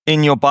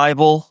in your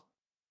Bible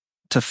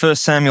to 1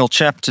 Samuel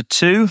chapter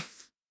 2.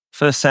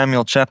 1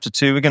 Samuel chapter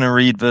 2, we're going to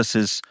read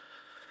verses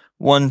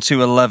 1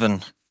 to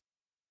 11.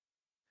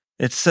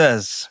 It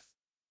says,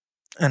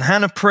 "And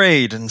Hannah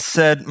prayed and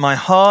said, 'My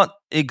heart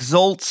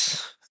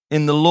exalts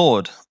in the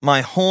Lord.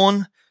 My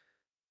horn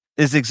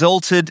is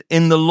exalted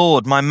in the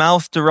Lord. My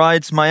mouth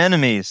derides my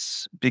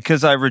enemies,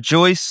 because I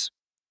rejoice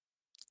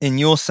in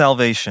your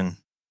salvation.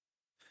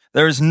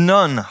 There is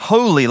none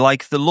holy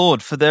like the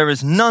Lord, for there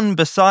is none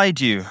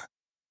beside you.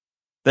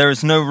 There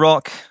is no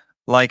rock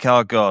like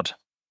our God.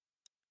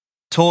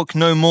 Talk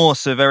no more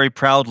so very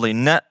proudly.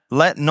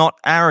 Let not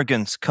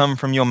arrogance come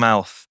from your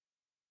mouth.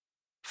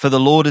 For the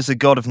Lord is a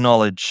God of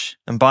knowledge,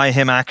 and by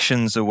him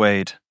actions are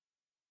weighed.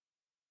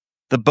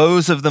 The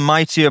bows of the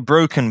mighty are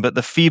broken, but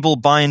the feeble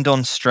bind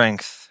on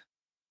strength.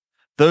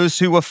 Those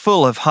who were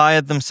full have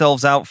hired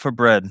themselves out for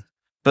bread,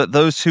 but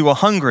those who are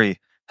hungry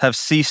have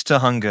ceased to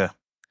hunger.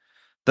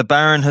 The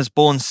barren has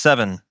borne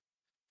 7,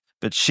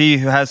 but she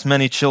who has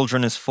many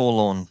children is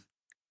forlorn.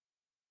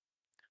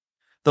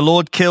 The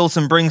Lord kills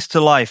and brings to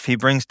life. He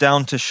brings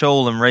down to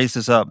Sheol and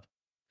raises up.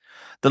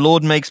 The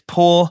Lord makes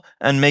poor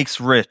and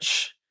makes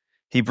rich.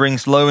 He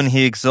brings low and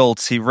he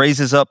exalts. He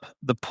raises up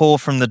the poor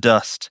from the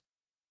dust.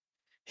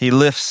 He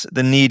lifts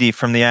the needy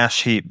from the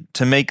ash heap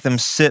to make them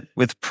sit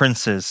with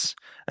princes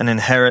and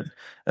inherit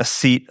a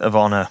seat of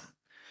honor.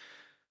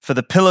 For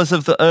the pillars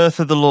of the earth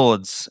are the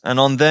Lord's, and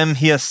on them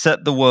he has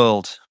set the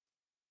world.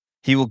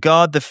 He will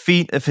guard the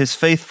feet of his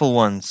faithful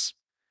ones,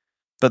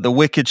 but the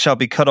wicked shall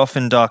be cut off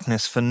in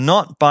darkness, for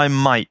not by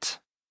might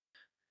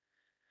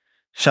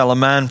shall a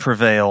man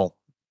prevail.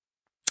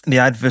 The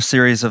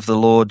adversaries of the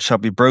Lord shall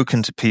be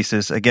broken to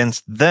pieces.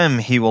 Against them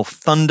he will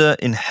thunder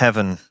in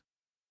heaven.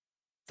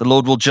 The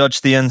Lord will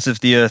judge the ends of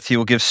the earth. He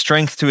will give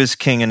strength to his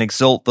king and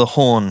exalt the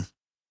horn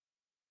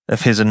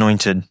of his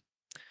anointed."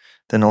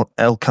 Then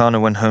Elkanah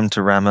went home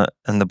to Ramah,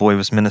 and the boy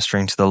was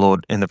ministering to the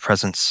Lord in the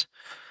presence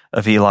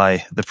of Eli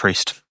the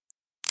priest.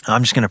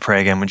 I'm just going to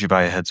pray again. Would you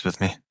bow your heads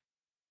with me?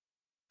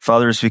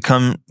 Father, as we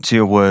come to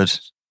your word,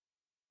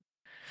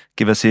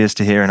 give us ears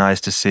to hear and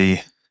eyes to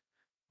see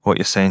what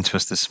you're saying to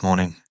us this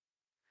morning.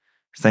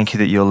 Thank you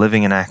that you're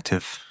living and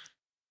active,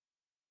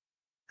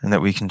 and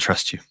that we can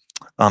trust you.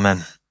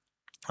 Amen.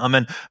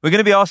 Amen. We're going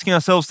to be asking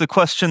ourselves the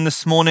question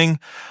this morning,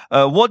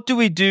 what do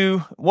we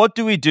do? What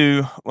do we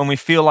do when we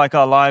feel like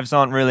our lives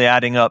aren't really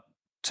adding up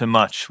to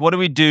much? What do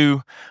we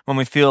do when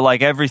we feel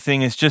like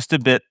everything is just a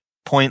bit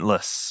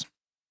pointless?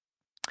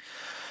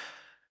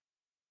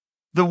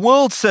 The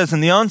world says,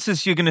 and the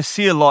answers you're going to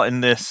see a lot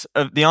in this,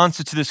 the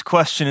answer to this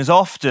question is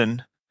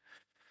often,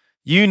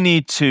 you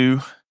need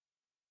to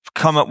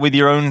come up with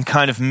your own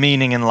kind of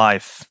meaning in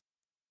life.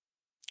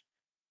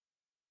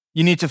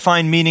 You need to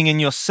find meaning in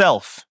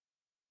yourself.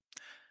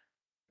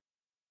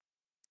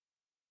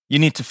 You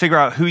need to figure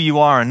out who you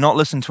are and not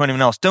listen to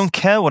anyone else. Don't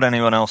care what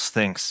anyone else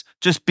thinks.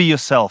 Just be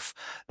yourself.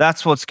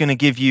 That's what's going to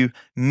give you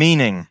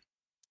meaning.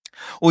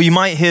 Or you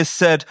might hear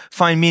said,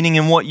 find meaning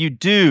in what you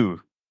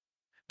do.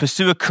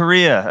 Pursue a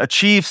career,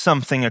 achieve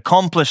something,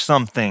 accomplish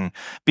something,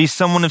 be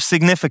someone of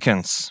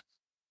significance.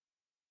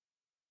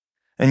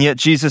 And yet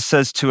Jesus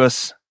says to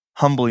us,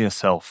 humble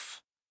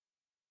yourself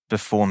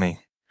before me.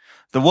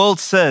 The world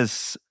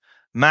says,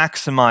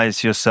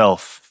 maximize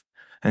yourself.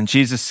 And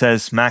Jesus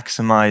says,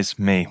 maximize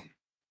me.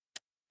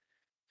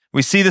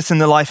 We see this in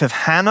the life of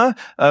Hannah.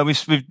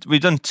 We've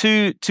done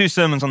two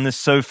sermons on this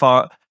so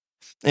far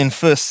in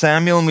 1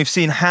 Samuel, and we've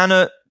seen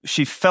Hannah.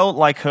 She felt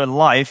like her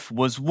life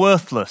was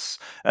worthless.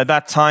 At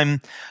that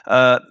time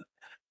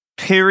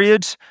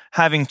period,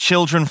 having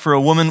children for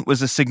a woman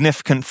was a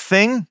significant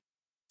thing.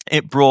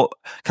 It brought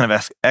kind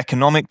of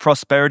economic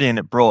prosperity, and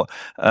it brought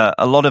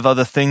a lot of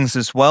other things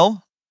as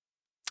well.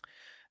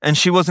 And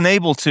she wasn't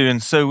able to,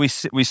 and so we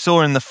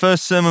saw in the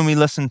first sermon we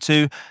listened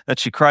to that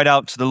she cried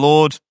out to the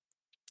Lord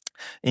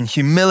in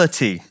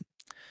humility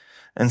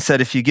and said,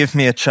 "If you give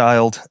me a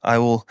child, I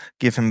will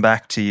give him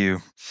back to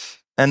you."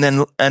 And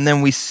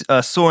then we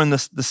saw in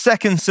the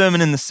second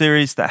sermon in the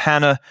series that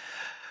Hannah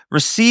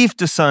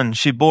received a son.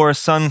 She bore a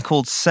son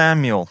called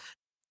Samuel,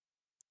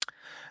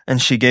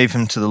 and she gave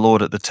him to the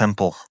Lord at the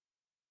temple.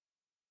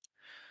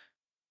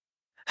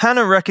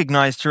 Hannah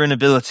recognized her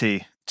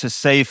inability to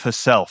save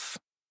herself,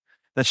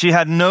 that she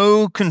had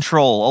no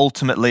control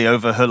ultimately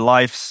over her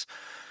life's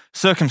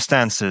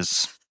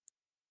circumstances.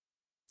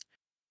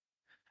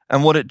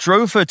 And what it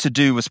drove her to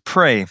do was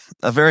pray,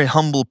 a very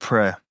humble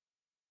prayer.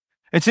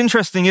 It's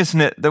interesting,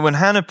 isn't it, that when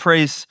Hannah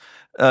prays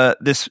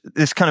this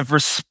kind of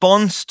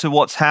response to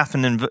what's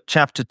happened in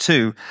chapter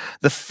 2,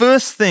 the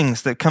first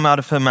things that come out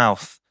of her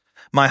mouth,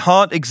 my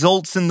heart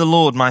exalts in the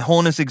Lord, my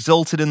horn is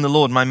exalted in the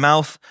Lord, my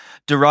mouth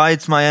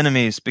derides my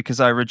enemies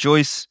because I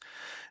rejoice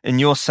in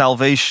your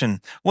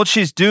salvation. What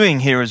she's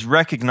doing here is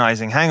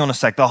recognizing, hang on a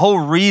sec, the whole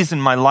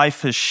reason my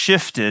life has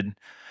shifted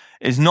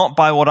is not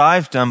by what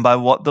I've done, by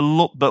what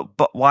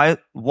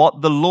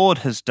what the Lord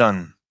has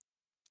done.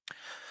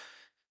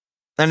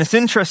 And it's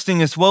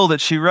interesting as well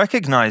that she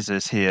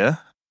recognizes here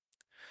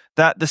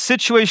that the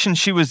situation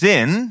she was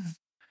in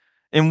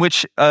in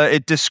which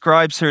it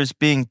describes her as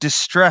being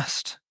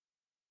distressed.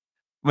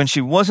 When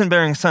she wasn't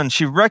bearing a son,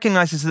 she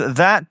recognizes that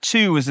that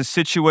too was a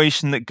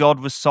situation that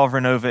God was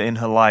sovereign over in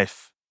her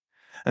life.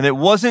 And it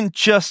wasn't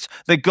just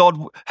that God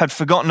had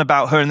forgotten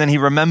about her and then he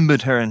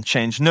remembered her and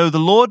changed. No, the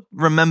Lord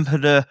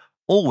remembered her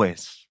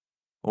always.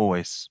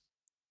 Always.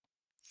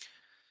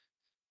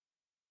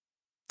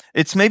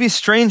 It's maybe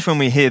strange when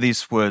we hear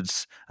these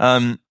words.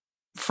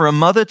 For a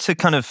mother to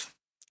kind of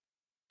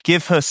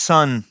give her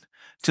son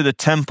to the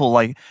temple,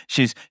 like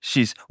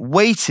she's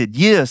waited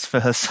years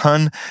for her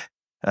son.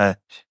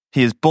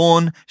 He is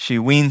born, she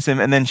weans him,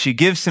 and then she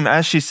gives him,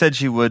 as she said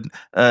she would,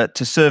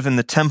 to serve in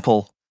the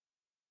temple.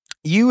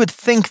 You would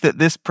think that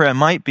this prayer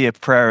might be a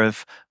prayer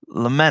of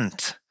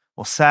lament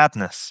or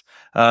sadness.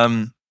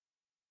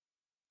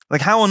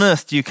 Like, how on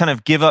earth do you kind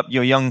of give up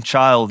your young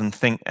child and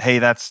think, hey,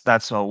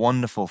 that's a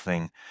wonderful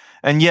thing?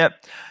 And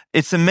yet,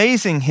 it's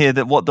amazing here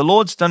that what the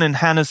Lord's done in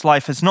Hannah's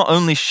life has not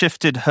only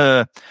shifted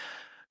her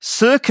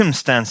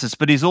circumstances,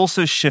 but he's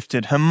also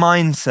shifted her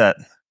mindset.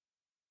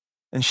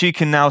 And she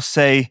can now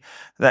say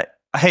that,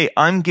 hey,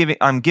 I'm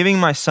giving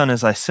my son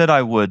as I said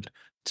I would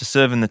to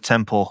serve in the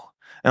temple.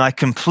 And I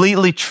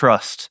completely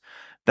trust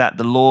that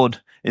the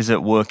Lord is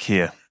at work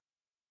here.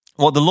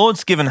 What the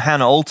Lord's given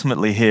Hannah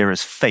ultimately here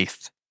is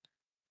faith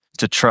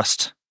to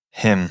trust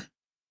him.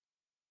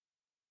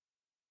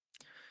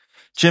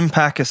 Jim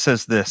Packer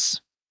says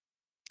this.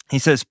 He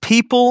says,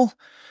 people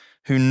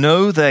who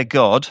know their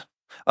God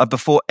are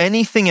before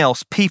anything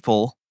else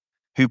people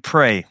who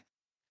pray.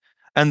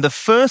 And the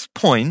first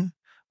point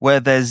where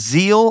their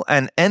zeal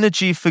and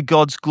energy for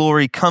God's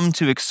glory come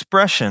to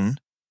expression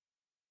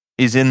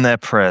is in their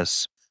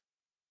prayers.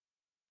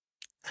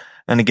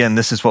 And again,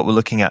 this is what we're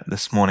looking at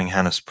this morning,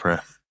 Hannah's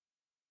prayer.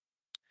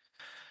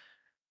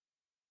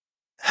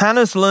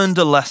 Hannah's learned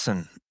a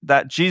lesson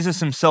that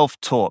Jesus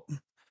himself taught.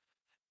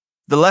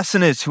 The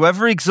lesson is,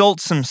 whoever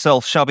exalts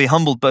himself shall be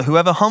humbled, but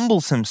whoever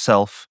humbles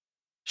himself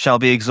shall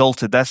be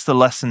exalted. That's the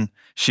lesson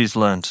she's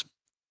learned.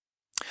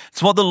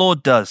 It's what the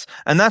Lord does.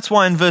 And that's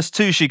why in verse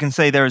 2 she can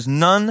say, there is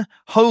none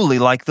holy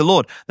like the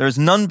Lord. There is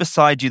none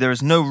beside you. There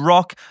is no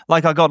rock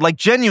like our God. Like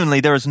genuinely,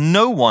 there is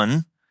no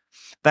one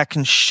that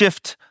can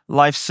shift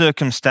life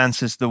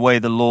circumstances the way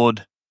the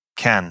Lord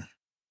can.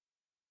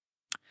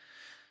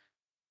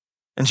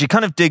 And she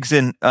kind of digs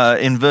in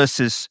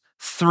verses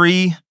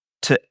 3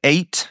 to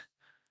 8.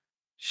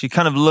 She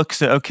kind of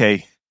looks at,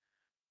 okay,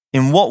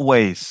 in what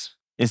ways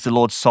is the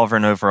Lord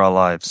sovereign over our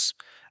lives?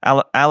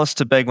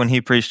 Alistair Begg, when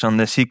he preached on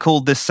this, he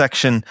called this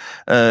section,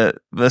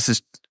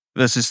 verses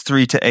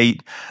 3 to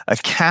 8, a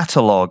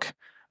catalogue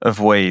of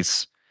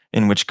ways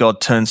in which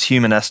God turns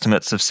human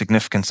estimates of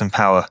significance and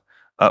power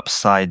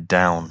upside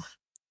down.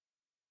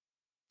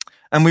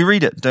 And we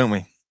read it, don't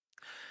we?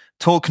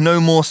 Talk no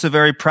more so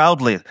very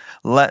proudly.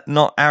 Let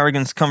not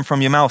arrogance come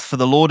from your mouth, for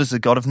the Lord is a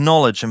God of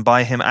knowledge, and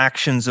by him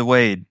actions are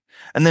weighed.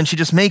 And then she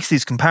just makes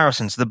these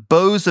comparisons. The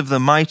bows of the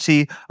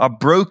mighty are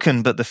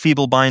broken, but the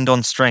feeble bind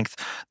on strength.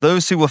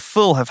 Those who are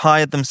full have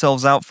hired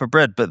themselves out for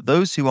bread, but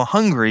those who are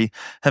hungry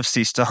have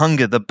ceased to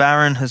hunger. The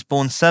barren has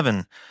borne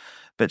 7.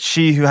 But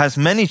she who has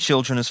many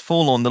children is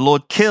forlorn. The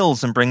Lord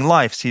kills and brings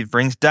life. He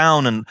brings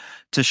down and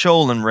to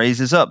Sheol and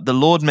raises up. The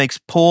Lord makes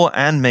poor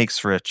and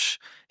makes rich.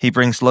 He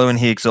brings low and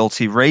he exalts.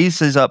 He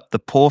raises up the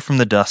poor from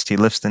the dust. He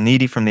lifts the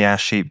needy from the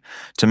ash heap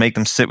to make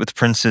them sit with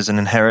princes and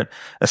inherit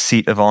a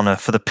seat of honor.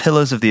 For the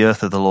pillars of the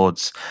earth are the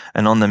Lord's,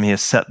 and on them he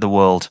has set the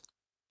world.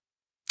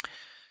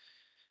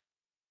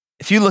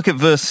 If you look at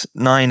verse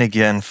 9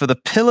 again, for the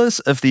pillars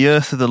of the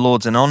earth are the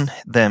Lord's, and on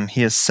them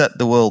he has set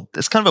the world.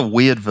 It's kind of a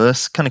weird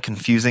verse, kind of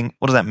confusing.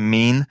 What does that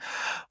mean?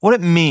 What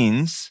it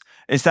means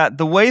is that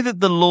the way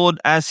that the Lord,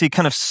 as he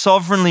kind of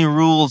sovereignly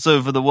rules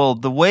over the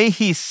world, the way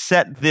he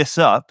set this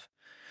up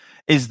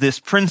is this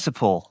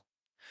principle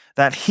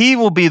that he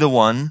will be the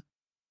one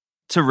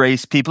to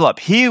raise people up.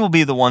 He will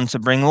be the one to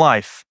bring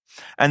life.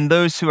 And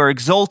those who are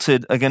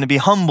exalted are going to be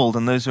humbled,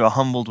 and those who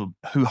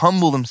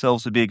humble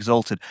themselves will be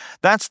exalted.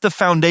 That's the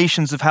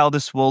foundations of how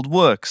this world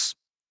works.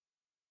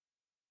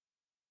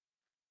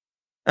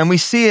 And we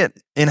see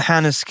it in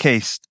Hannah's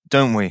case,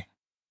 don't we?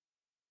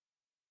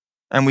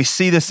 And we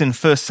see this in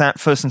First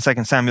and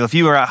 2 Samuel. If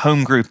you were at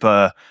home group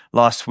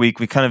last week,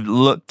 we kind of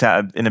looked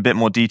at it in a bit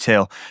more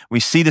detail. We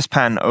see this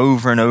pattern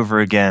over and over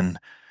again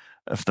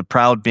of the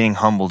proud being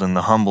humbled and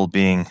the humble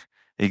being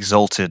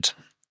exalted.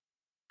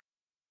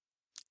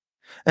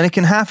 And it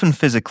can happen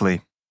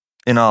physically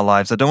in our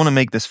lives. I don't want to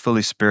make this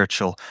fully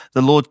spiritual.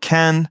 The Lord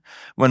can,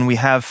 when we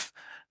have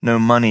no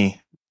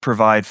money,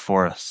 provide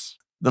for us.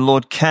 The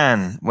Lord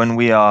can, when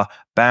we are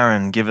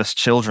barren, give us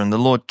children. The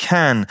Lord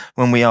can,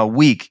 when we are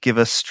weak, give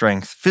us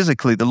strength.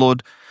 Physically, the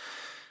Lord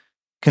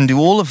can do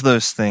all of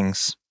those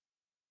things.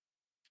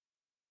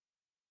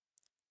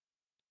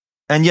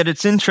 And yet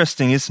it's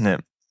interesting, isn't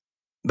it,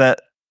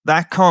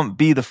 that can't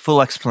be the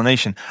full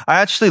explanation. I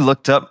actually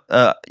looked up,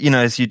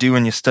 as you do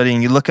when you're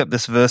studying, you look up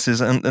this verses,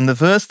 and the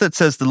verse that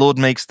says the Lord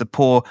makes the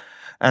poor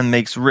and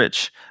makes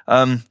rich.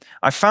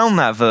 I found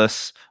that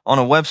verse on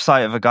a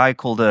website of a guy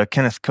called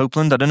Kenneth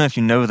Copeland. I don't know if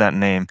you know that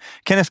name.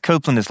 Kenneth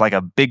Copeland is like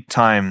a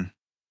big-time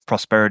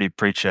prosperity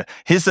preacher.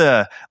 His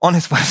on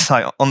his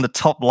website, on the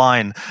top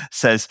line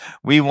says,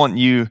 "We want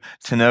you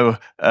to know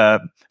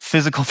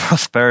physical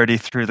prosperity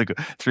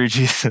through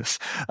Jesus."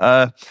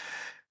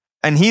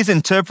 And he's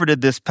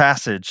interpreted this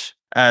passage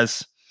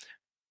as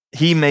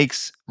he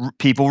makes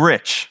people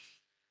rich.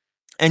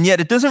 And yet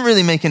it doesn't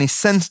really make any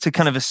sense to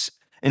kind of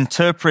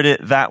interpret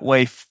it that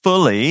way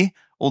fully,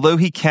 although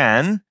he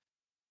can,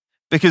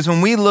 because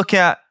when we look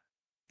at,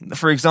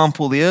 for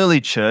example, the early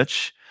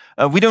church,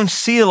 we don't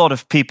see a lot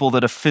of people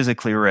that are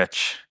physically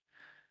rich.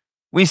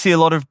 We see a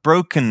lot of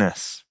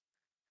brokenness.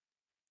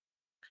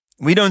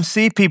 We don't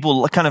see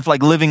people kind of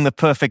like living the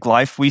perfect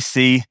life. We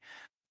see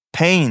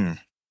pain.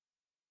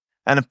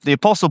 And the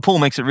Apostle Paul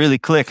makes it really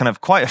clear kind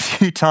of quite a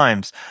few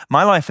times.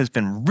 My life has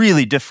been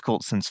really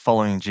difficult since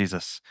following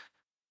Jesus.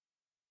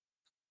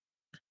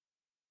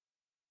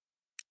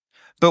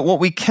 But what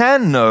we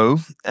can know,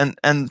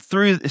 and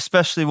through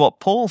especially what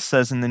Paul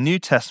says in the New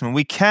Testament,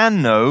 we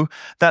can know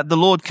that the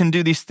Lord can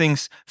do these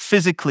things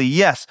physically,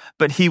 yes,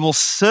 but he will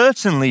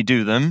certainly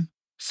do them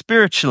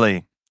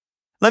spiritually.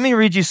 Let me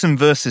read you some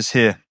verses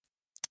here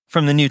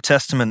from the New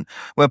Testament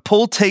where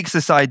Paul takes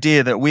this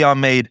idea that we are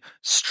made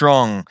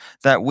strong,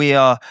 that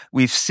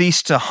we've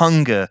ceased to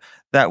hunger,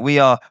 that we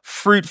are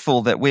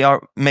fruitful, that we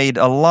are made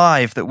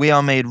alive, that we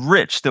are made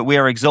rich, that we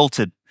are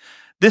exalted.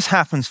 This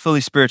happens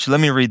fully spiritually.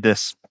 Let me read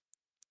this.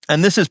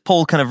 And this is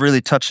Paul kind of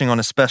really touching on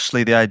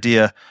especially the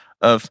idea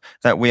of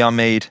that we are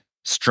made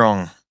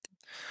strong.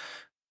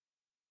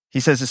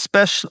 He says,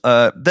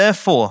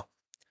 therefore,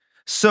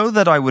 so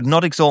that I would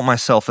not exalt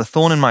myself, a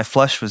thorn in my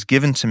flesh was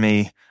given to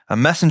me, a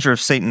messenger of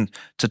Satan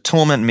to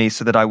torment me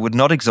so that I would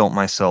not exalt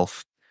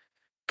myself.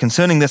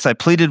 Concerning this, I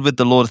pleaded with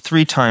the Lord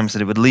 3 times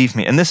that it would leave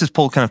me. And this is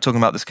Paul kind of talking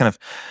about this kind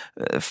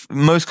of,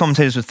 most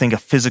commentators would think a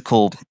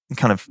physical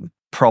kind of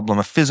problem,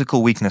 a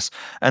physical weakness.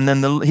 And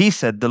then he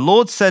said, the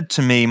Lord said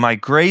to me, my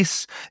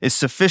grace is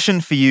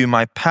sufficient for you.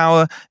 My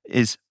power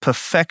is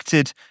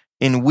perfected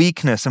in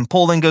weakness. And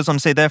Paul then goes on to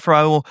say, therefore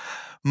I will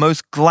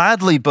most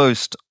gladly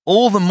boast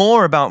all the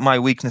more about my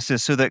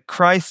weaknesses so that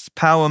Christ's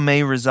power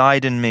may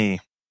reside in me.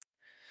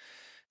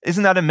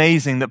 Isn't that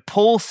amazing that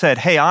Paul said,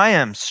 hey, I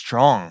am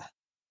strong.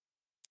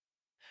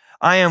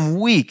 I am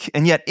weak,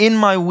 and yet in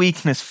my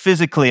weakness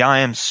physically I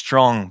am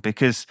strong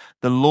because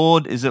the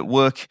Lord is at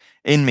work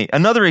in me.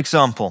 Another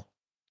example,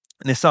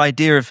 this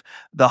idea of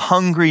the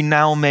hungry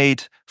now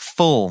made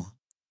full.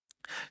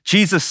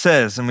 Jesus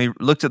says, and we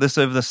looked at this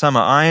over the summer,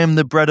 I am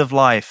the bread of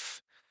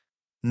life.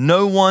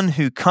 No one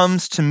who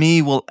comes to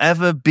me will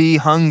ever be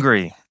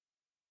hungry,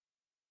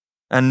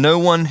 and no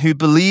one who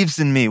believes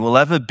in me will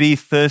ever be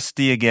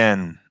thirsty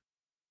again.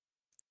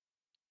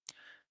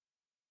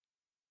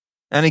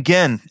 And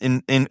again,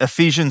 in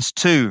Ephesians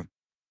 2,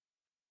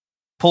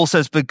 Paul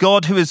says, but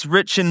God, who is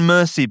rich in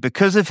mercy,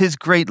 because of his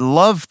great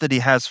love that he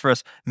has for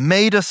us,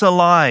 made us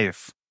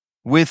alive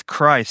with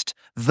Christ.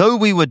 Though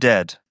we were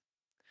dead,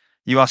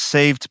 you are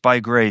saved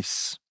by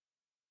grace.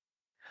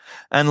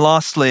 And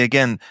lastly,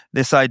 again,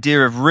 this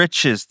idea of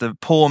riches, the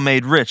poor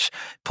made rich.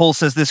 Paul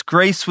says, this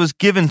grace was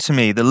given to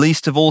me, the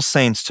least of all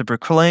saints, to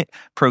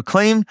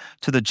proclaim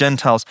to the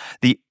Gentiles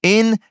the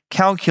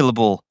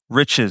incalculable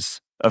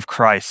riches of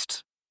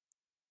Christ.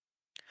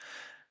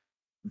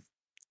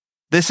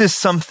 This is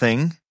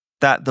something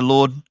that the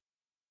Lord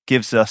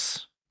gives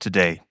us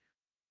today.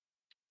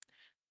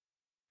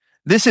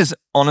 This is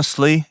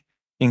honestly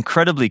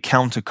incredibly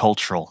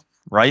countercultural,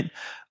 right?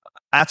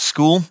 At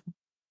school,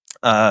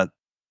 the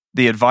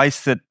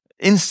advice that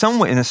in some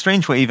way, in a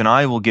strange way, even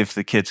I will give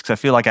the kids, because I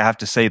feel like I have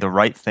to say the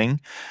right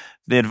thing.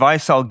 The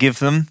advice I'll give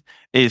them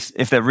is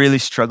if they're really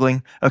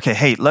struggling, okay,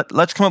 hey,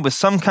 let's come up with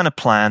some kind of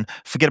plan.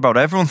 Forget about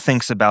what everyone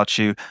thinks about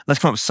you.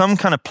 Let's come up with some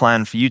kind of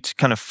plan for you to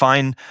kind of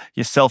find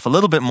yourself a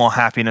little bit more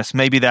happiness.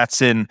 Maybe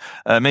that's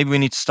maybe we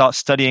need to start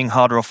studying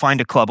harder or find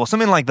a club or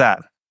something like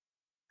that.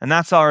 And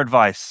that's our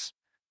advice.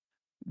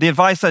 The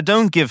advice I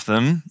don't give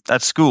them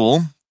at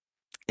school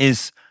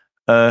is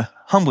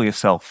humble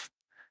yourself.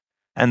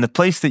 And the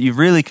place that you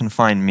really can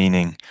find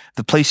meaning,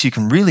 the place you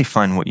can really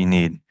find what you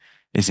need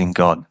is in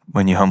God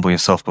when you humble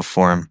yourself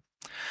before him.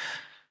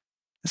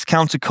 It's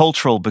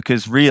countercultural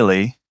because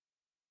really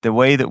the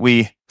way that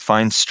we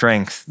find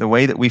strength, the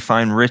way that we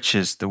find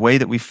riches, the way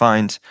that we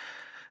find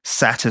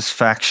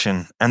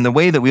satisfaction, and the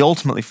way that we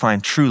ultimately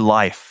find true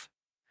life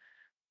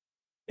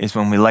is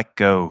when we let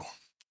go.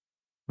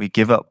 We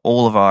give up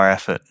all of our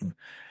effort.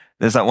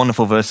 There's that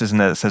wonderful verse, isn't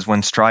there, that says,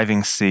 when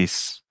striving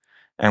cease,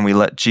 and we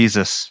let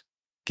Jesus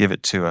give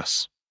it to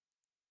us.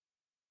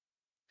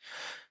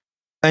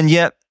 And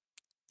yet,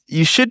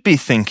 you should be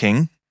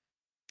thinking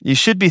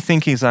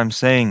as I'm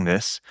saying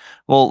this,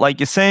 well,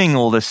 like you're saying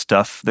all this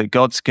stuff that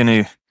God's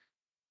going to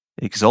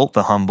exalt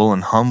the humble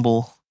and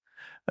humble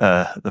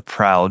the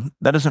proud.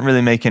 That doesn't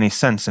really make any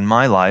sense in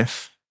my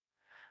life.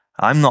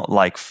 I'm not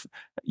like,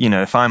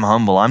 if I'm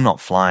humble, I'm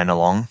not flying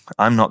along.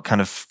 I'm not kind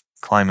of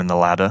climbing the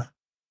ladder.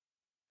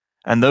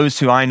 And those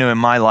who I know in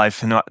my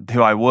life and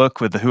who I work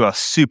with who are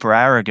super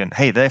arrogant,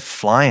 hey, they're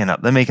flying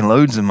up. They're making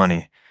loads of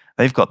money.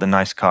 They've got the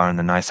nice car and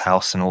the nice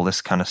house and all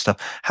this kind of stuff.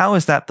 How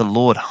is that the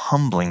Lord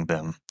humbling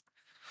them?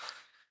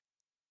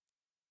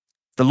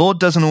 The Lord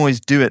doesn't always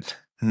do it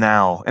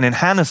now. And in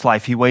Hannah's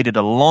life, he waited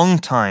a long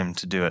time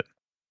to do it.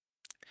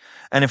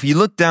 And if you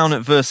look down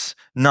at verse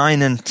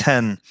 9 and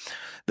 10,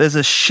 there's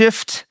a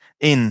shift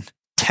in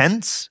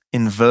tense,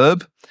 in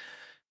verb,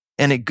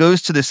 and it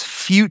goes to this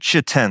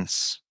future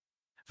tense.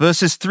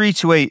 Verses 3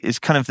 to 8 is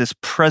kind of this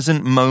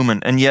present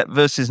moment, and yet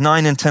verses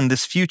 9 and 10,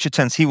 this future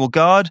tense, he will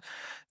guard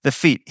the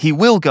feet. He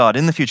will guard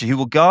in the future. He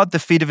will guard the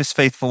feet of his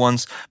faithful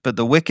ones, but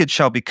the wicked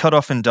shall be cut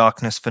off in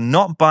darkness, for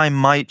not by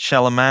might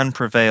shall a man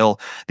prevail.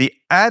 The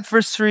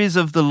adversaries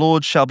of the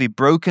Lord shall be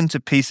broken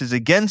to pieces.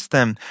 Against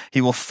them he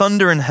will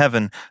thunder in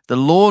heaven. The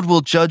Lord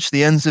will judge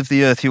the ends of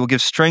the earth. He will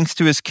give strength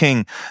to his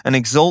king and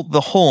exalt the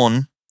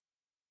horn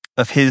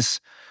of his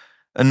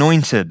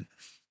anointed.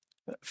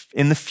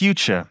 In the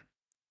future,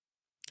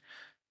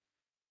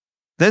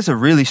 there's a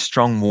really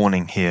strong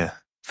warning here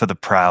for the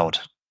proud.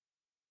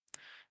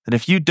 That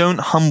if you don't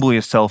humble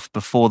yourself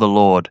before the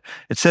Lord,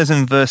 it says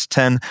in verse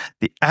 10,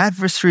 the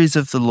adversaries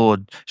of the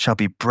Lord shall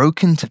be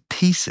broken to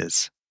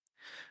pieces.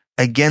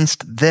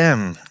 Against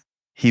them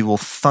he will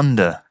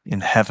thunder in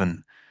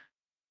heaven.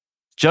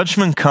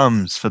 Judgment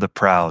comes for the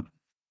proud.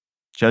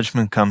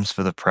 Judgment comes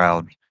for the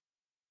proud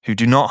who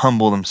do not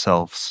humble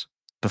themselves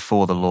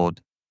before the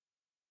Lord.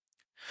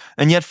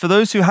 And yet for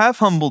those who have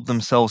humbled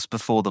themselves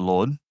before the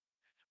Lord,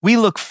 we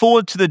look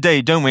forward to the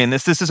day, don't we? And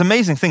this is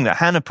amazing thing that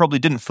Hannah probably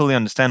didn't fully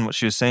understand what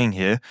she was saying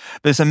here.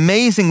 But it's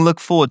amazing look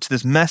forward to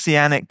this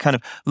messianic kind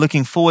of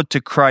looking forward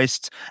to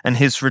Christ and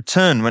his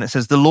return when it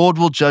says, the Lord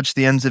will judge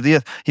the ends of the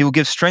earth. He will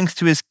give strength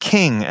to his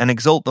king and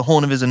exalt the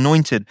horn of his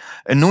anointed.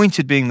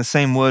 Anointed being the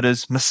same word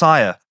as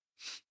Messiah.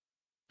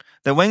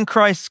 That when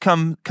Christ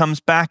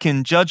comes back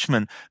in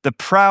judgment, the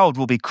proud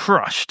will be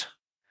crushed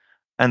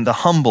and the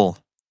humble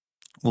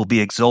will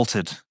be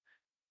exalted.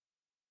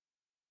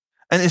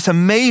 And it's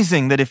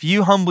amazing that if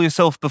you humble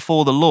yourself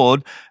before the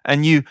Lord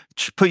and you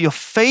put your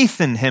faith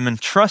in him and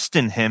trust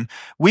in him,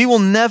 we will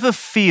never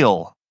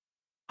feel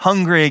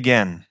hungry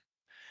again.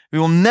 We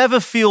will never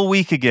feel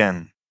weak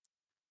again.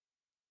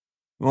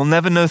 We will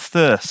never know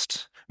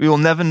thirst. We will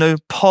never know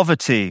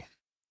poverty.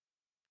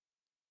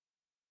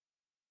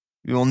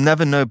 We will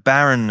never know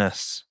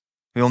barrenness.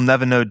 We will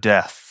never know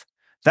death.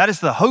 That is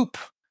the hope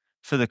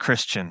for the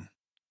Christian.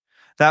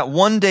 That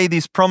one day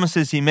these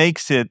promises he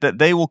makes here, that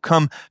they will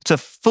come to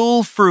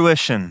full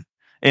fruition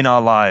in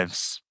our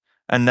lives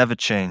and never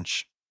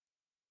change.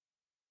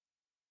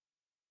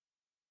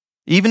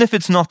 Even if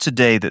it's not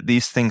today that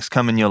these things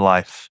come in your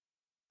life,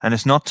 and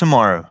it's not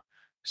tomorrow,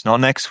 it's not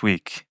next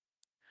week,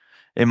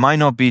 it might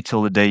not be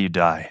till the day you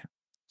die,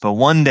 but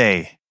one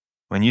day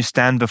when you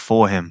stand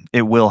before him,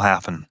 it will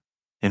happen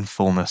in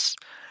fullness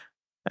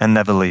and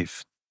never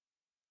leave.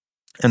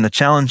 And the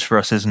challenge for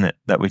us, isn't it,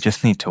 that we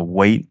just need to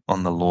wait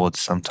on the Lord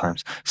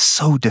sometimes.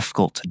 So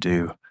difficult to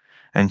do.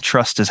 And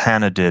trust as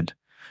Hannah did,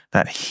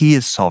 that he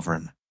is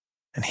sovereign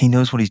and he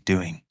knows what he's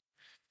doing.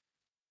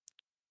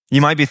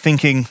 You might be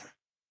thinking,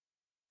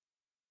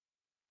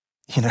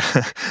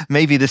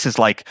 maybe this is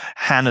like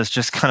Hannah's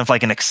just kind of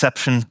like an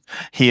exception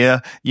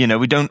here. We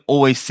don't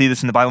always see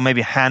this in the Bible.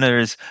 Maybe Hannah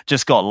has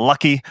just got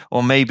lucky,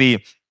 or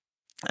maybe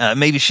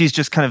she's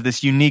just kind of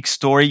this unique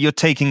story. You're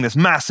taking this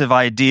massive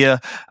idea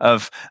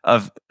of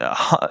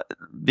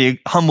the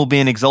humble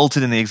being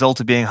exalted and the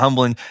exalted being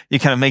humble, and you're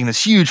kind of making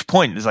this huge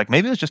point. It's like,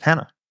 maybe it's just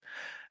Hannah.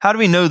 How do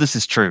we know this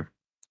is true?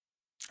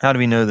 How do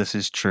we know this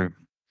is true?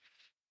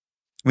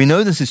 We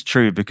know this is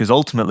true because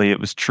ultimately it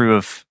was true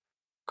of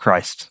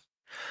Christ.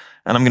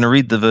 And I'm going to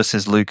read the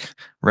verses Luke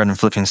read in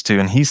Philippians 2,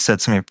 and he said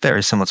something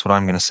very similar to what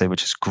I'm going to say,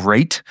 which is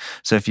great.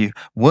 So if you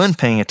weren't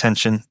paying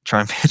attention,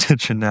 try and pay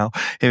attention now.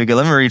 Here we go.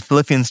 Let me read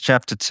Philippians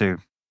chapter 2.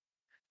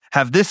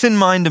 Have this in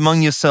mind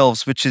among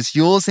yourselves, which is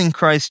yours in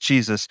Christ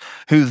Jesus,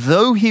 who,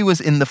 though he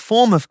was in the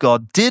form of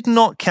God, did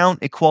not count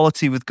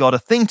equality with God a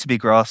thing to be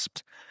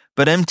grasped,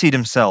 but emptied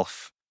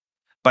himself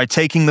by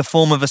taking the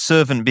form of a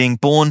servant, being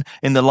born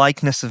in the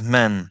likeness of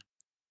men.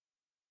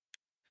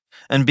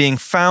 And being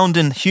found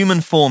in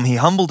human form, he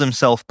humbled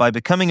himself by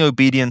becoming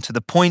obedient to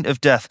the point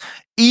of death,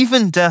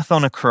 even death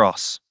on a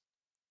cross.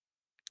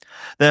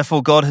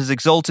 Therefore God has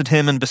exalted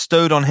him and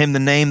bestowed on him the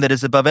name that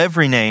is above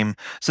every name,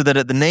 so that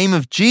at the name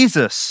of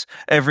Jesus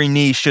every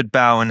knee should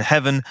bow in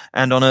heaven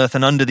and on earth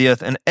and under the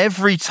earth, and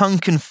every tongue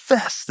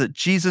confess that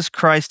Jesus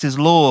Christ is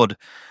Lord,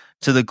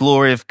 to the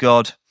glory of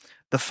God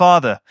the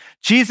Father.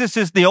 Jesus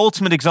is the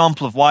ultimate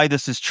example of why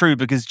this is true,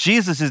 because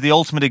Jesus is the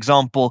ultimate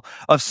example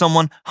of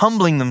someone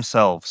humbling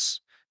themselves.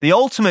 The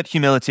ultimate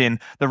humility, and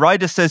the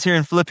writer says here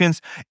in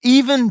Philippians,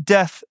 even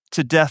death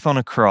to death on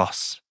a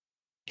cross,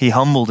 he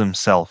humbled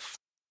himself.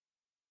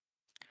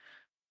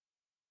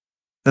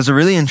 There's a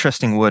really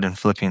interesting word in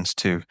Philippians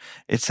 2.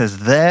 It says,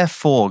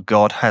 therefore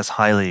God has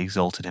highly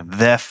exalted him.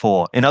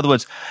 Therefore. In other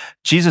words,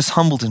 Jesus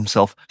humbled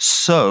himself,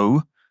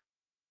 so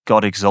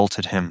God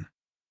exalted him.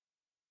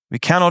 We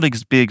cannot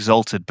be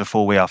exalted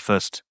before we are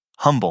first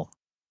humble.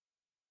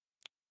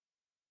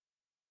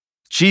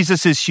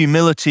 Jesus'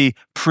 humility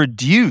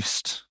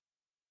produced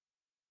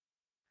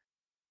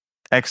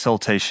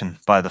exaltation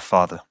by the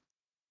Father.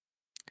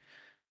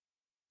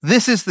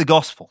 This is the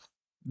gospel.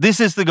 This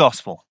is the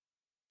gospel.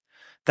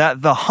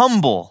 That the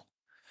humble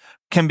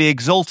can be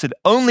exalted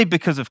only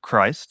because of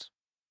Christ.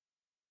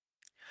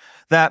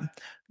 That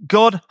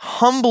God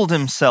humbled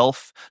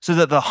himself so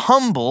that the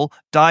humble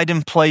died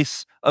in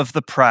place of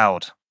the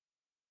proud.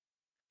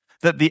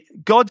 That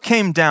God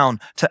came down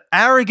to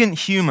arrogant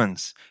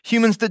humans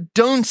that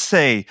don't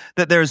say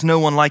that there is no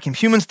one like him,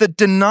 humans that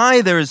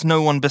deny there is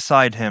no one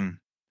beside him,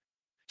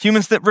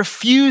 humans that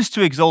refuse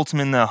to exalt him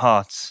in their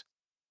hearts.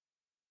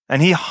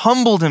 And he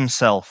humbled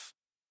himself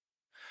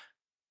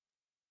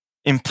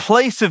in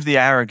place of the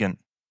arrogant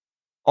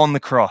on the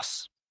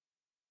cross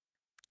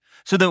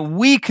so that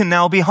we can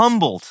now be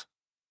humbled.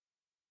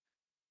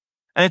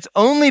 And it's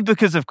only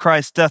because of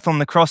Christ's death on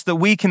the cross that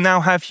we can now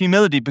have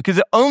humility, because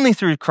it's only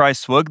through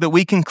Christ's work that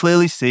we can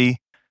clearly see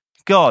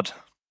God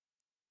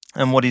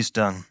and what he's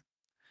done.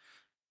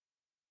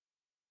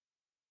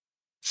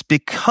 It's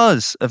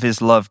because of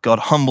his love God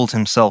humbled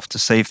himself to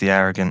save the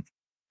arrogant,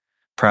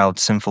 proud,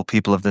 sinful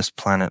people of this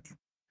planet.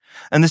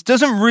 And this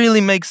doesn't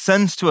really make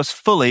sense to us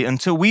fully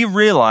until we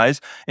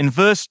realize in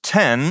verse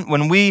 10,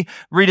 when we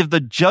read of the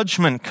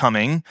judgment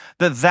coming,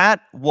 that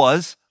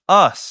was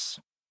us.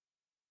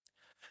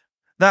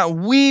 That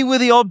we were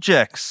the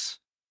objects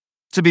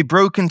to be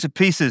broken to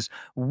pieces.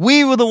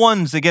 We were the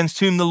ones against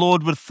whom the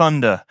Lord would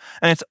thunder.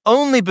 And it's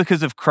only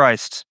because of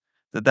Christ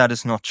that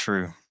is not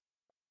true.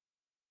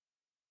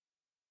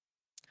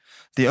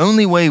 The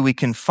only way we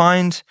can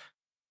find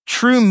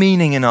true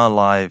meaning in our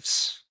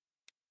lives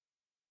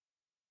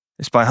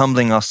is by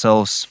humbling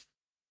ourselves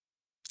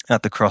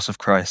at the cross of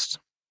Christ.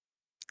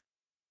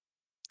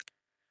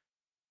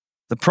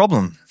 The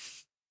problem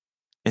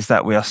is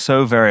that we are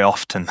so very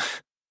often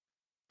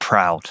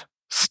proud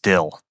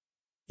still.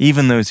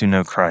 Even those who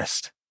know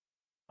Christ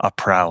are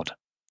proud.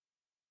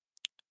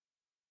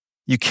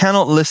 You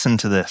cannot listen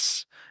to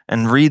this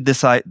and read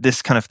this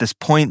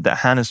point that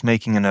Hannah's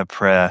making in her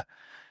prayer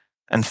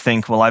and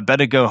think, well, I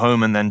better go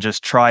home and then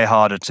just try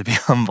harder to be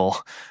humble.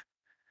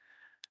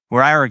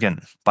 We're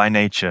arrogant by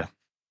nature.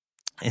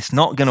 It's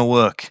not going to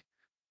work.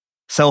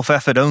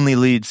 Self-effort only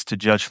leads to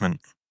judgment.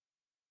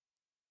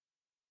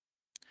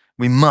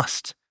 We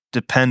must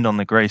depend on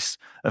the grace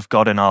of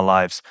God in our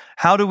lives.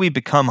 How do we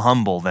become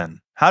humble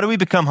then? How do we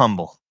become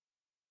humble?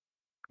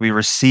 We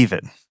receive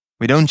it.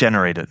 We don't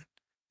generate it.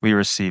 We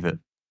receive it.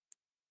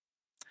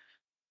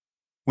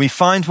 We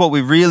find what we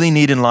really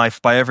need in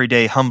life by every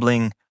day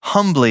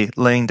humbly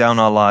laying down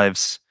our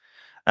lives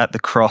at the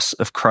cross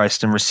of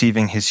Christ and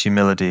receiving his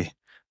humility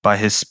by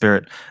his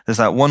Spirit. There's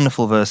that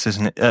wonderful verse,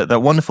 isn't it?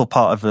 That wonderful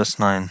part of verse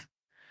 9.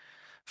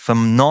 For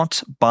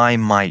not by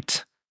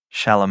might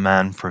shall a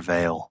man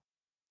prevail.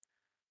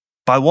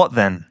 By what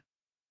then?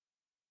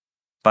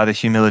 By the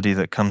humility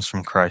that comes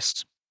from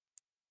Christ.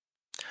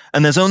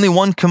 And there's only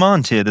one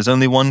command here. There's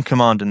only one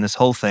command in this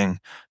whole thing.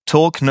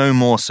 Talk no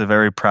more so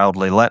very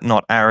proudly. Let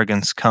not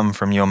arrogance come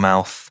from your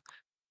mouth.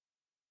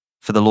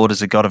 For the Lord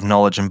is a God of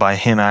knowledge, and by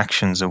him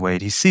actions are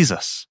weighed. He sees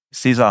us. He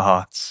sees our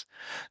hearts.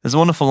 There's a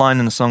wonderful line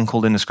in a song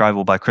called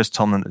Indescribable by Chris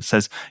Tomlin that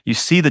says, you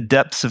see the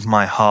depths of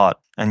my heart,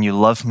 and you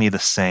love me the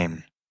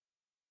same.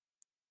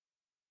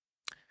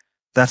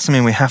 That's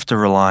something we have to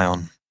rely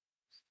on.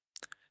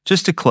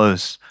 Just to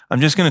close,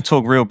 I'm just going to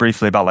talk real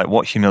briefly about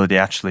what humility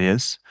actually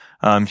is.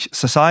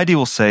 Society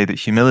will say that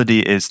humility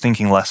is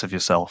thinking less of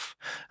yourself,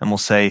 and will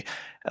say,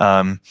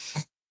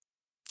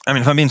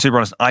 if I'm being super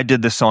honest, I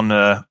did this on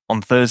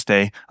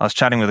Thursday. I was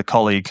chatting with a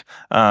colleague,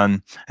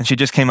 and she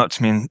just came up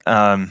to me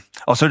and,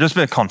 just a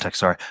bit of context,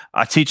 sorry.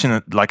 I teach in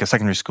a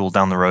secondary school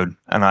down the road,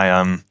 and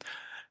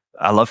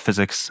I love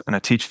physics and I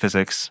teach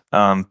physics,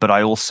 but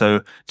I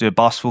also do a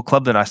basketball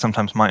club that I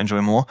sometimes might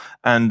enjoy more.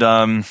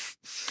 And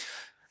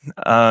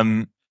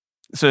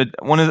so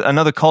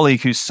another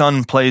colleague whose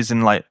son plays in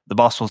the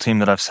basketball team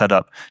that I've set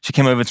up, she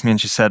came over to me and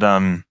she said,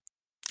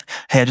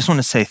 hey, I just want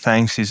to say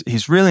thanks.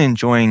 He's really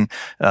enjoying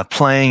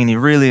playing, and he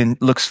really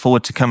looks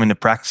forward to coming to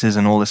practices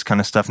and all this kind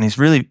of stuff. And he's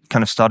really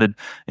kind of started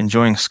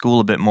enjoying school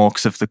a bit more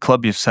because of the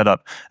club you've set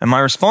up. And my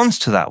response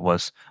to that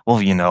was, well,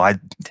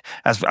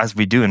 as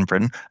we do in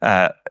Britain,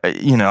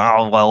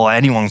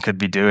 anyone could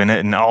be doing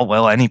it, and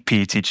any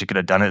PE teacher could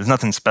have done it. There's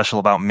nothing special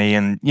about me,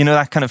 and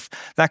that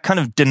kind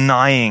of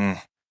denying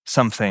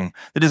something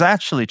that is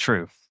actually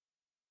true.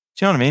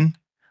 Do you know what I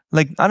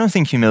mean? I don't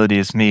think humility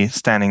is me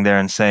standing there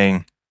and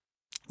saying,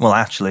 well,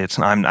 actually,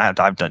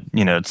 I've done,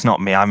 it's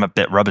not me. I'm a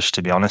bit rubbish,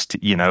 to be honest,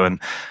 and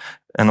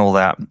all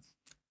that.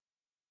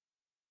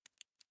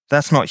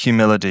 That's not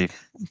humility.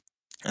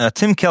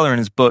 Tim Keller, in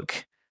his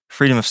book,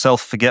 Freedom of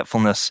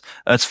Self-Forgetfulness,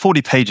 it's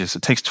 40 pages.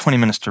 It takes 20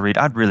 minutes to read.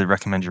 I'd really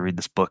recommend you read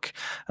this book.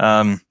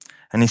 And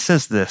he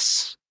says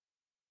this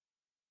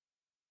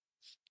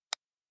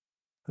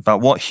about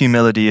what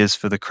humility is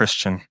for the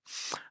Christian.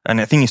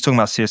 And I think he's talking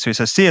about C.S. Lewis.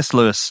 So C.S.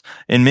 Lewis,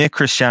 in Mere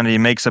Christianity,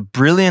 makes a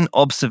brilliant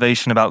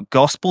observation about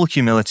gospel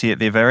humility at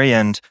the very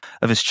end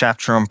of his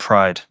chapter on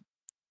pride.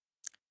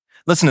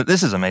 Listen,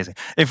 this is amazing.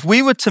 If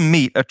we were to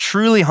meet a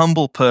truly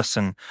humble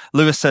person,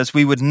 Lewis says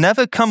we would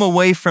never come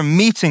away from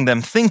meeting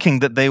them thinking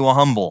that they were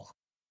humble.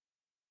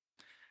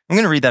 I'm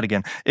going to read that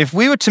again. If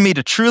we were to meet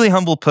a truly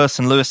humble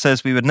person, Lewis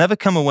says we would never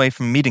come away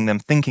from meeting them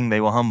thinking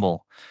they were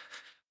humble.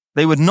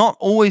 They would not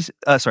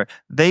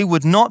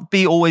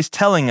be always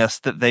telling us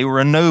that they were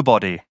a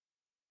nobody.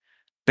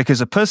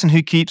 Because a person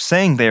who keeps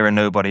saying they're a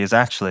nobody is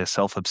actually a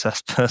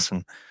self-obsessed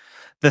person.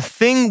 The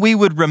thing we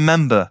would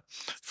remember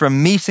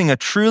from meeting a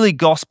truly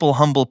gospel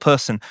humble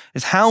person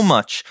is how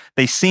much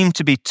they seem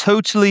to be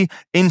totally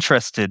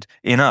interested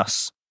in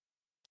us.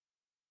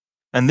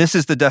 And this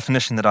is the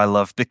definition that I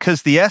love,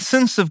 because the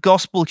essence of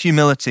gospel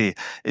humility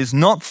is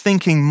not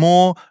thinking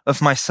more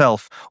of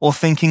myself or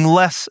thinking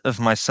less of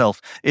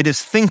myself. It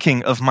is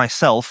thinking of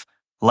myself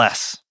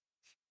less.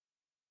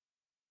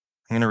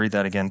 I'm going to read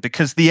that again.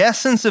 Because the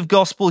essence of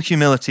gospel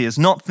humility is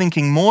not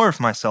thinking more of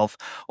myself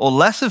or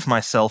less of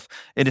myself.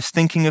 It is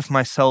thinking of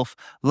myself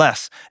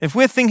less. If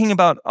we're thinking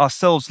about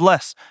ourselves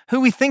less, who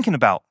are we thinking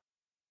about?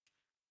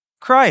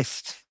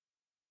 Christ.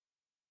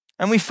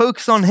 And we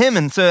focus on him.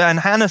 And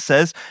Hannah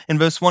says in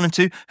verse 1 and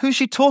 2, who's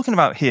she talking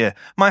about here?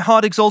 My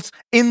heart exalts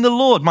in the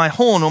Lord. My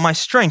horn or my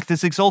strength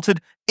is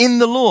exalted in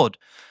the Lord.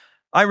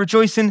 I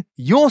rejoice in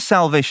your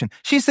salvation.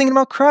 She's thinking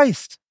about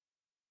Christ,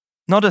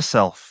 not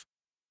herself.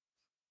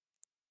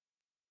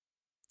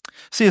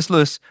 C.S.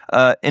 Lewis,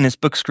 in his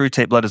book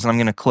Screwtape Letters, and I'm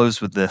going to close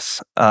with this,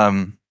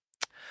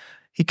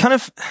 he kind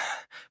of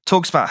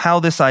talks about how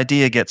this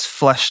idea gets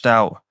fleshed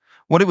out,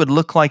 what it would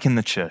look like in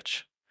the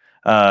church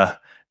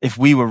if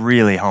we were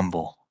really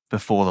humble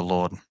before the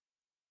Lord.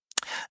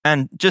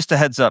 And just a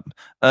heads up,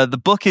 the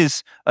book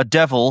is a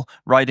devil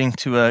writing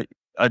to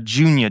a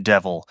junior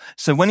devil.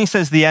 So when he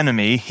says the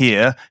enemy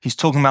here, he's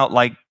talking about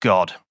like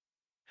God.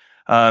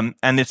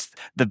 And it's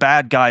the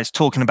bad guys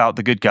talking about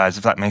the good guys,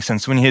 if that makes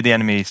sense. When you hear the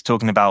enemy, he's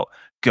talking about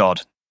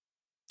God.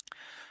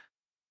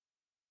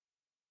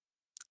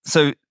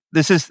 So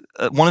this is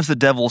one of the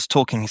devils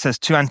talking. He says,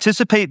 to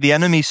anticipate the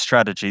enemy's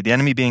strategy, the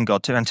enemy being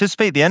God, to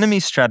anticipate the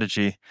enemy's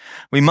strategy,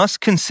 we must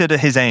consider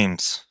his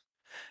aims.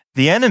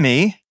 The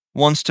enemy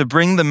wants to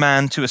bring the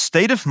man to a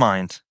state of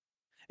mind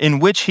in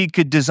which he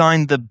could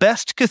design the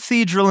best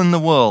cathedral in the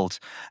world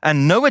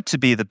and know it to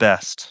be the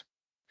best,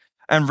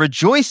 and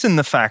rejoice in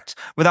the fact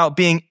without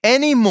being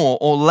any more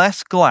or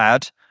less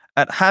glad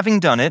at having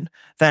done it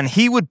than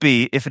he would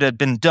be if it had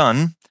been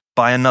done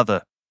by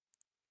another.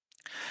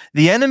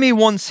 The enemy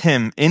wants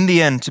him, in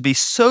the end, to be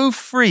so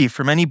free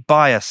from any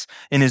bias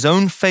in his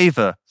own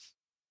favor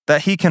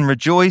that he can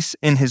rejoice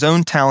in his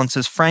own talents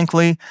as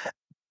frankly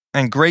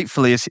and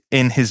gratefully as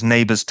in his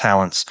neighbor's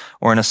talents,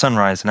 or in a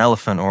sunrise, an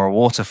elephant, or a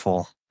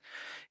waterfall.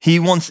 He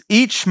wants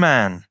each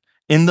man,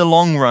 in the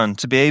long run,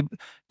 to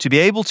be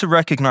able to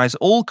recognize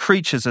all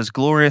creatures as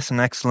glorious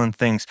and excellent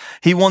things.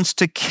 He wants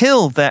to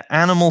kill their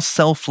animal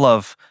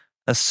self-love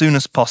as soon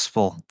as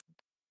possible.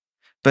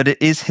 But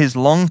it is his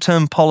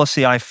long-term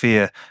policy, I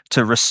fear,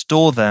 to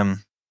restore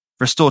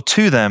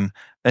to them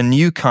a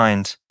new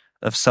kind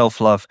of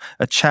self-love,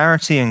 a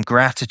charity and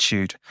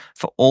gratitude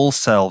for all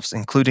selves,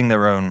 including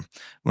their own.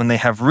 When they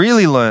have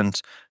really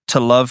learned to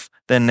love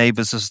their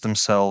neighbors as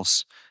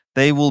themselves,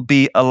 they will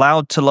be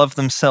allowed to love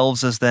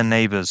themselves as their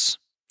neighbors.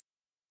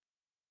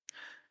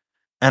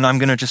 And I'm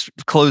going to just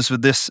close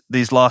with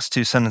these last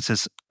two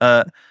sentences.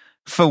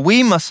 For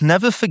we must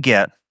never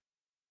forget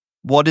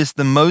what is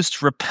the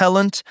most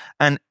repellent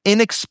and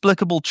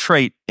inexplicable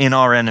trait in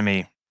our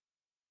enemy.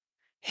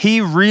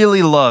 He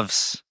really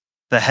loves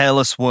the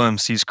hairless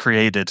worms he's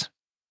created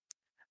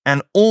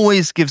and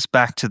always gives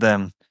back to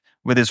them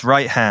with his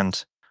right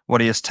hand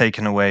what he has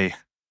taken away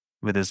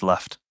with his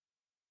left.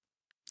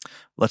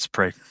 Let's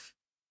pray.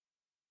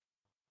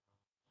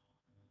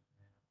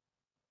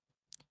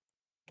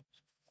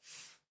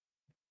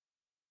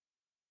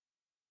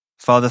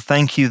 Father,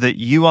 thank you that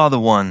you are the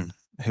one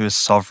who is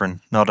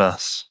sovereign, not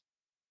us.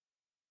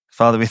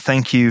 Father, we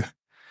thank you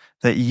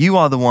that you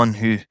are the one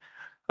who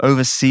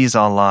oversees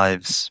our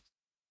lives.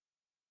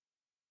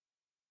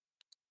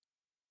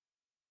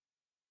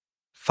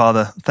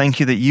 Father, thank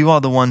you that you are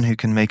the one who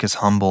can make us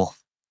humble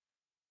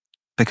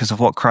because of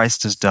what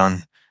Christ has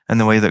done and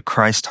the way that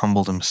Christ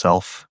humbled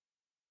himself.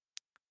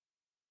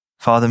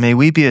 Father, may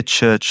we be a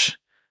church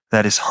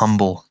that is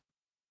humble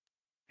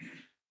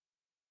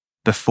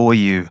before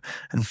you.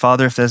 And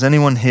Father, if there's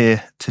anyone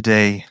here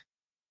today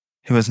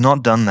who has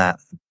not done that,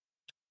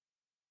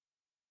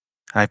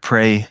 I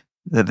pray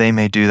that they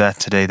may do that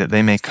today, that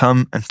they may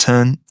come and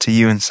turn to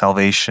you in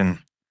salvation.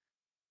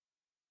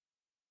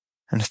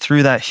 And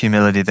through that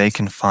humility, they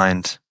can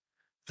find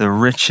the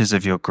riches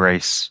of your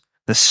grace,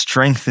 the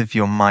strength of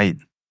your might,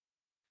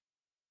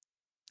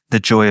 the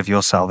joy of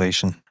your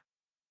salvation.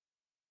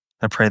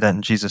 I pray that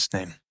in Jesus'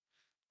 name.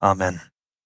 Amen.